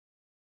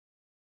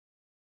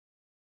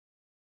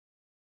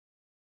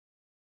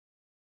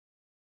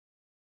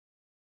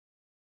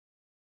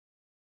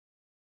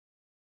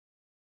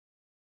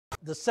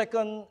The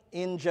second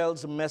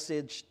angel's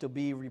message to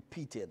be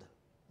repeated,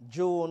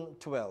 June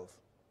 12.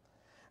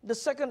 The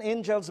second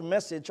angel's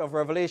message of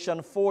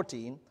Revelation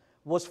 14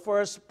 was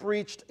first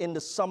preached in the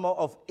summer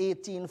of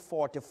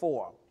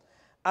 1844,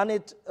 and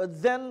it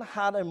then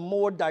had a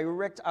more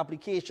direct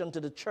application to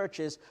the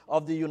churches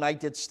of the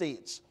United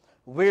States,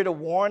 where the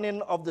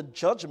warning of the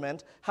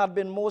judgment had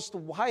been most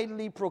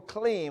widely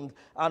proclaimed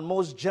and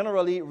most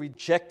generally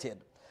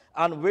rejected,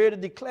 and where the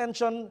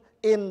declension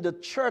in the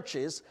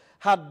churches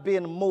had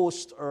been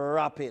most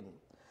rapid.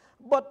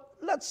 But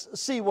let's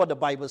see what the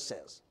Bible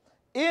says.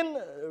 In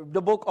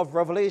the book of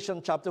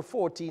Revelation chapter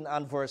 14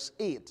 and verse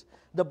 8,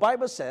 the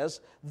Bible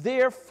says,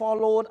 "There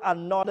followed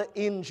another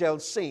angel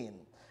saying,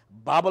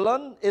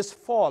 Babylon is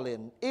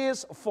fallen,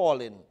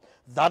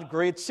 that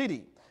great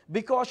city,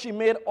 because she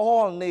made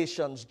all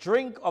nations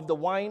drink of the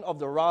wine of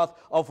the wrath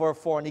of her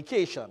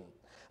fornication."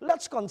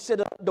 Let's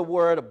consider the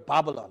word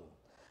Babylon.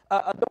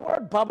 The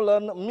word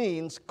Babylon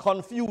means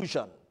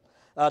confusion.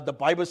 The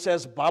Bible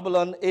says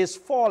Babylon is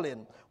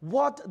fallen.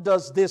 What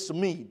does this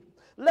mean?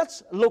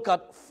 Let's look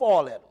at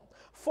fallen.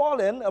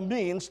 Fallen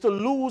means to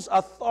lose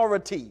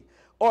authority,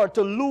 or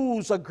to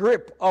lose a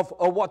grip of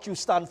what you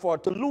stand for,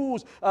 to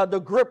lose the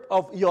grip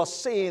of your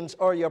sayings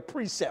or your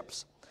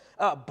precepts.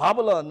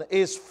 Babylon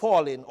is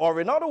fallen,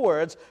 or in other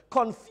words,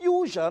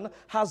 confusion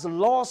has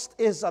lost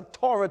its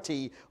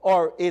authority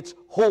or its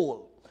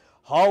hold.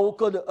 How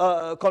could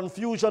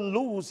confusion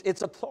lose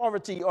its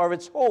authority or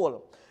its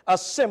hold?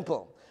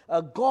 Simple.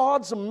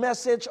 God's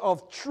message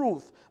of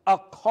truth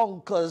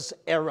conquers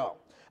error.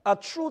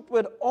 Truth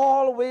will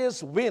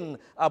always win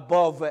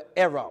above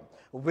error.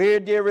 Where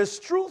there is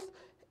truth,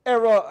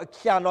 error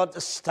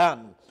cannot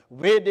stand.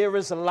 Where there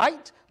is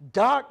light,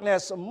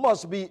 darkness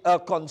must be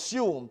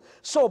consumed.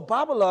 So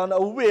Babylon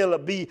will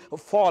be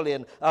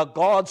fallen.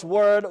 God's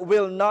word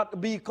will not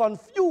be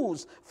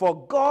confused,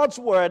 for God's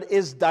word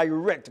is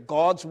direct.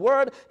 God's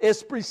word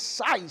is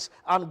precise,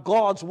 and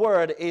God's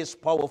word is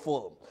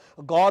powerful.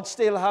 God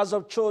still has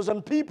a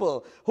chosen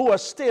people who are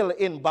still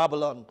in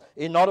Babylon.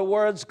 In other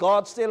words,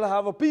 God still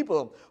has a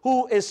people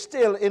who is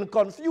still in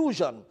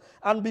confusion.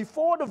 And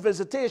before the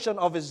visitation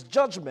of his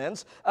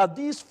judgments,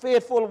 these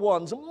faithful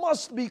ones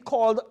must be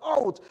called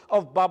out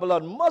of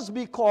Babylon, must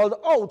be called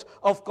out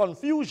of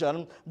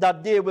confusion,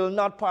 that they will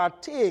not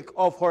partake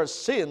of her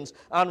sins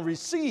and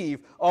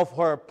receive of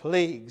her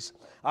plagues.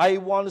 I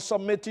want to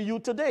submit to you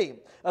today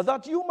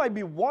that you might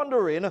be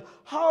wondering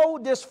how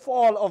this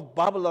fall of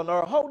Babylon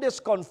or how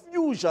this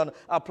confusion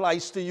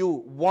applies to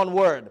you. One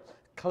word: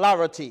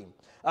 clarity.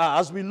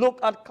 As we look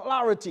at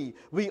clarity,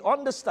 we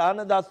understand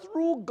that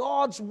through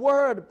God's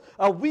word,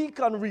 we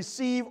can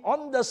receive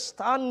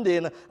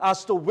understanding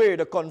as to where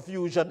the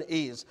confusion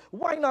is.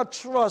 Why not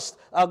trust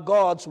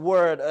God's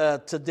word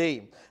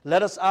today?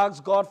 Let us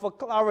ask God for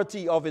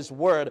clarity of his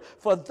word,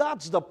 for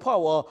that's the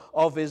power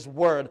of his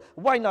word.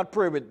 Why not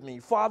pray with me?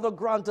 Father,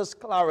 grant us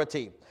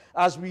clarity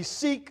as we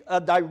seek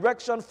a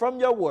direction from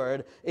your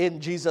word,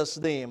 in Jesus'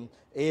 name.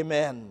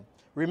 Amen.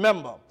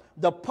 Remember,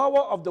 the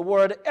power of the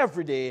word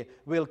every day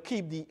will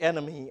keep the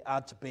enemy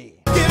at bay.